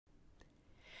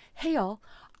Hey y'all,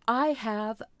 I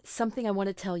have something I want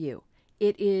to tell you.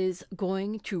 It is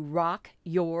going to rock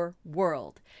your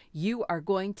world. You are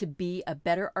going to be a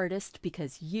better artist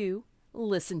because you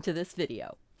listen to this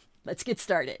video. Let's get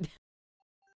started.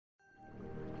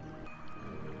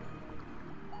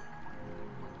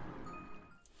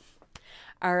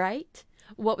 All right,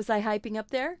 what was I hyping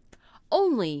up there?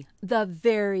 Only the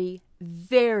very,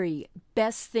 very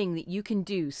best thing that you can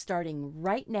do starting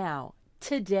right now,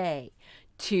 today,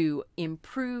 to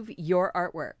improve your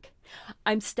artwork.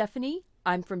 I'm Stephanie.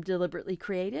 I'm from Deliberately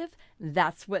Creative.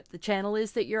 That's what the channel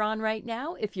is that you're on right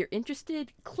now. If you're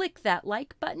interested, click that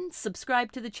like button,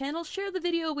 subscribe to the channel, share the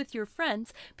video with your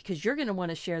friends because you're going to want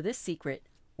to share this secret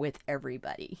with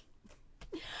everybody.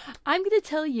 I'm going to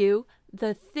tell you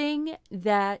the thing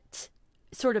that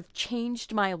sort of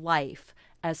changed my life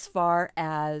as far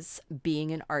as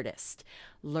being an artist,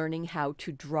 learning how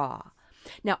to draw.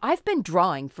 Now, I've been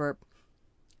drawing for,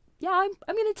 I'm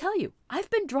going to tell you, I've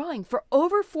been drawing for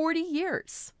over 40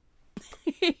 years.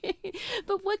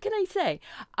 But what can I say?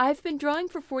 I've been drawing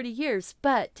for 40 years,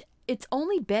 but it's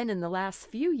only been in the last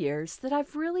few years that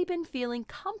I've really been feeling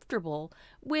comfortable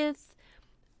with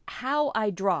how I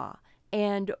draw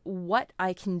and what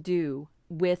I can do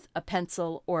with a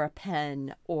pencil or a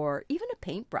pen or even a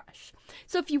paintbrush.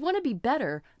 So if you want to be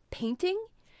better painting,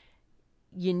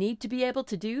 you need to be able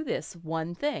to do this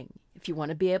one thing. If you want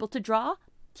to be able to draw,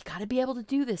 you got to be able to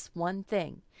do this one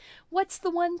thing. What's the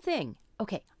one thing?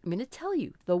 Okay, I'm going to tell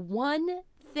you the one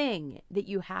thing that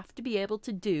you have to be able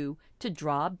to do to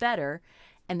draw better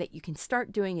and that you can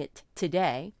start doing it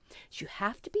today is you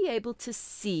have to be able to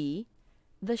see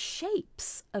the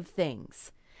shapes of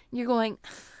things. And you're going,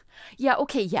 yeah,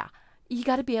 okay, yeah. You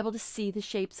got to be able to see the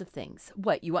shapes of things.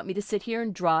 What, you want me to sit here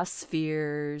and draw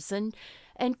spheres and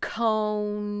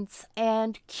cones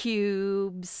and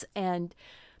cubes and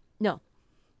no,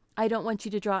 I don't want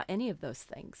you to draw any of those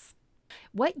things.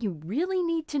 What you really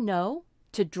need to know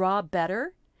to draw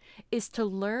better is to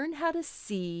learn how to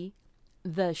see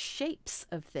the shapes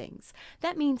of things.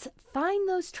 That means find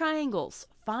those triangles,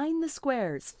 find the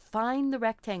squares, find the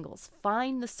rectangles,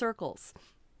 find the circles.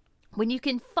 When you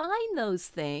can find those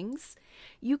things,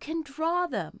 you can draw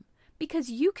them because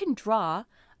you can draw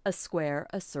a square,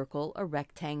 a circle, a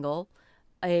rectangle,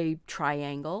 a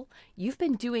triangle. You've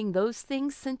been doing those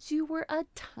things since you were a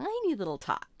tiny little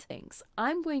tot.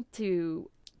 I'm going to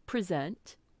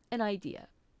present an idea.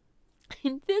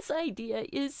 And this idea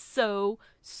is so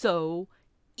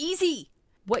easy.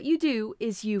 What you do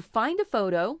is you find a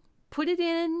photo, put it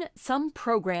in some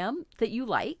program that you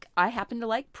like. I happen to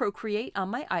like Procreate on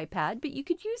my iPad, but you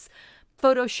could use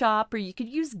Photoshop or you could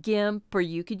use GIMP or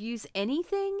you could use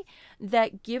anything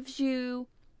that gives you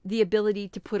the ability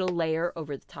to put a layer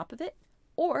over the top of it.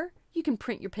 Or you can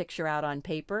print your picture out on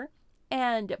paper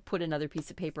and put another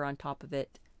piece of paper on top of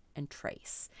it and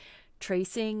trace.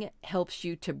 Tracing helps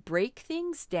you to break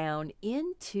things down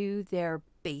into their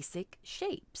basic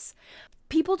shapes.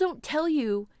 People don't tell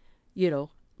you,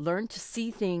 learn to see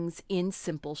things in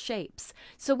simple shapes.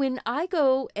 So when I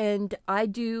go and I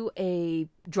do a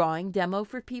drawing demo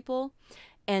for people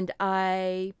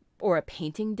or a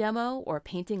painting demo or a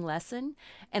painting lesson,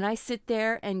 and I sit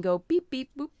there and go beep,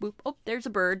 beep, boop, boop, oh, there's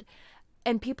a bird.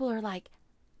 And people are like,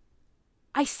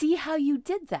 I see how you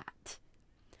did that.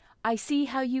 I see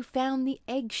how you found the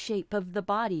egg shape of the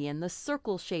body and the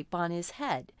circle shape on his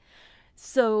head.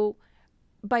 So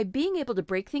by being able to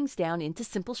break things down into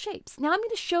simple shapes. Now I'm going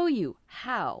to show you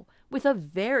how with a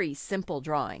very simple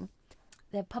drawing.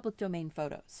 They have public domain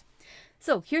photos.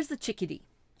 So here's the chickadee.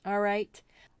 All right.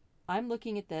 I'm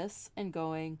looking at this and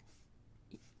going,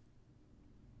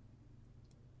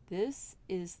 this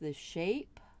is the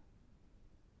shape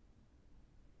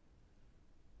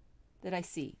that I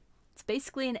see. It's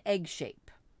basically an egg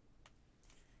shape.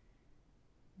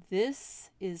 This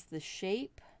is the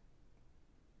shape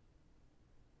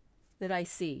that I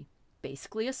see,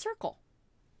 basically a circle.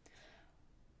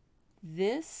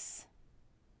 This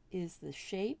is the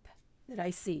shape that I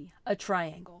see, a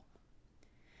triangle.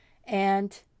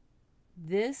 And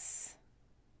this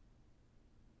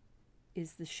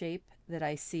is the shape that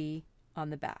I see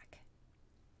on the back.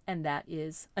 And that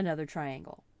is another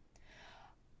triangle.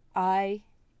 I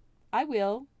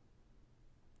will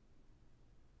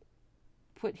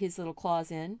put his little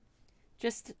claws in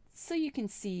just so you can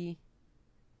see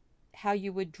how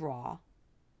you would draw.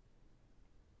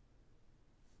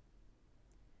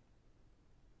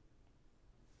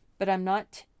 But I'm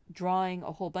not drawing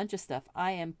a whole bunch of stuff.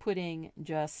 I am putting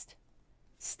just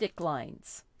stick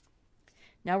lines.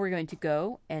 Now we're going to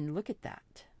go and look at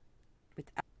that.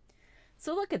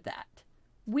 So look at that.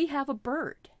 We have a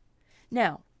bird.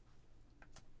 Now,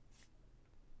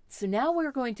 So now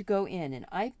we're going to go in, and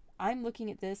I'm looking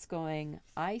at this going,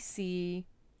 I see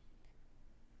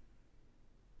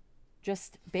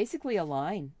just basically a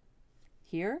line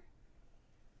here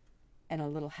and a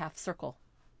little half circle.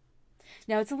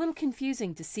 Now it's a little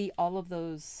confusing to see all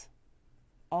those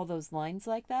lines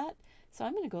like that. So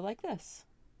I'm going to go like this.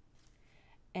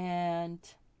 And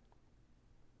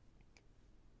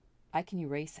I can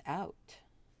erase out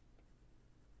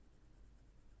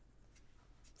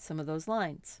some of those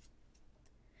lines.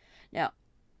 Now,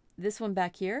 this one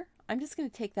back here, I'm just going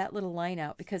to take that little line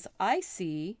out because I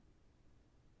see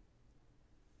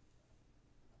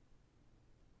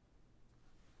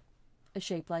a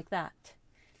shape like that.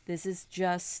 This is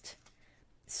just,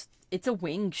 it's a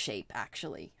wing shape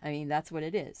actually. I mean, that's what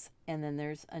it is. And then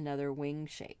there's another wing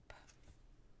shape.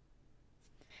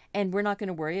 And we're not going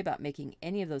to worry about making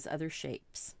any of those other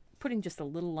shapes. Putting just a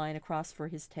little line across for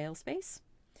his tail space.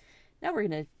 Now we're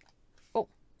going to,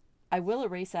 I will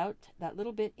erase out that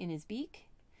little bit in his beak,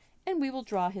 and we will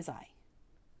draw his eye.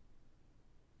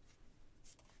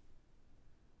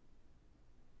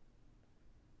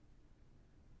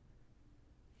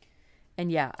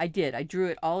 And yeah, I did. I drew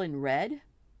it all in red.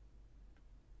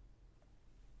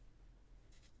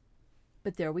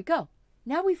 But there we go.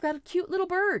 Now we've got a cute little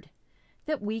bird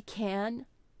that we can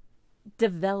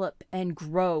develop and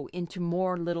grow into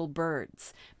more little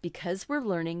birds because we're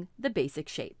learning the basic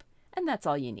shape. And that's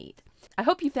all you need. I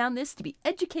hope you found this to be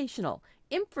educational,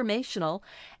 informational,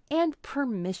 and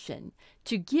permission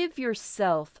to give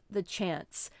yourself the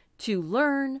chance to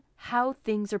learn how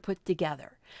things are put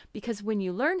together. Because when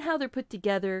you learn how they're put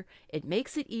together, it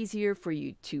makes it easier for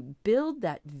you to build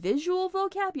that visual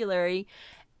vocabulary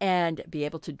and be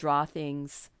able to draw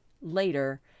things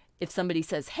later. If somebody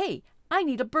says, hey, I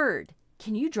need a bird.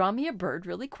 Can you draw me a bird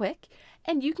really quick?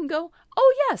 And you can go,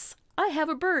 oh yes, I have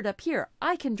a bird up here.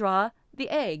 I can draw the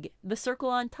egg, the circle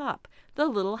on top, the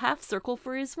little half circle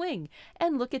for his wing.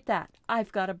 And look at that,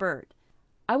 I've got a bird.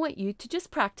 I want you to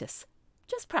just practice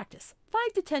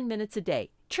 5 to 10 minutes a day,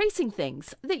 tracing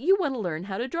things that you want to learn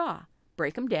how to draw.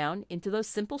 Break them down into those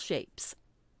simple shapes.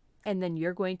 And then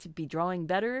you're going to be drawing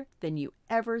better than you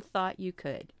ever thought you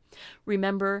could.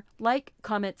 Remember, like,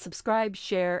 comment, subscribe,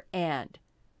 share, and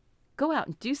go out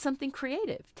and do something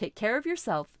creative. Take care of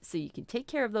yourself so you can take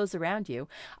care of those around you.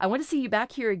 I want to see you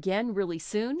back here again really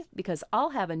soon because I'll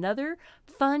have another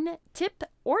fun tip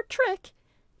or trick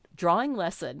drawing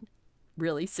lesson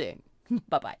really soon.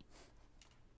 Bye-bye.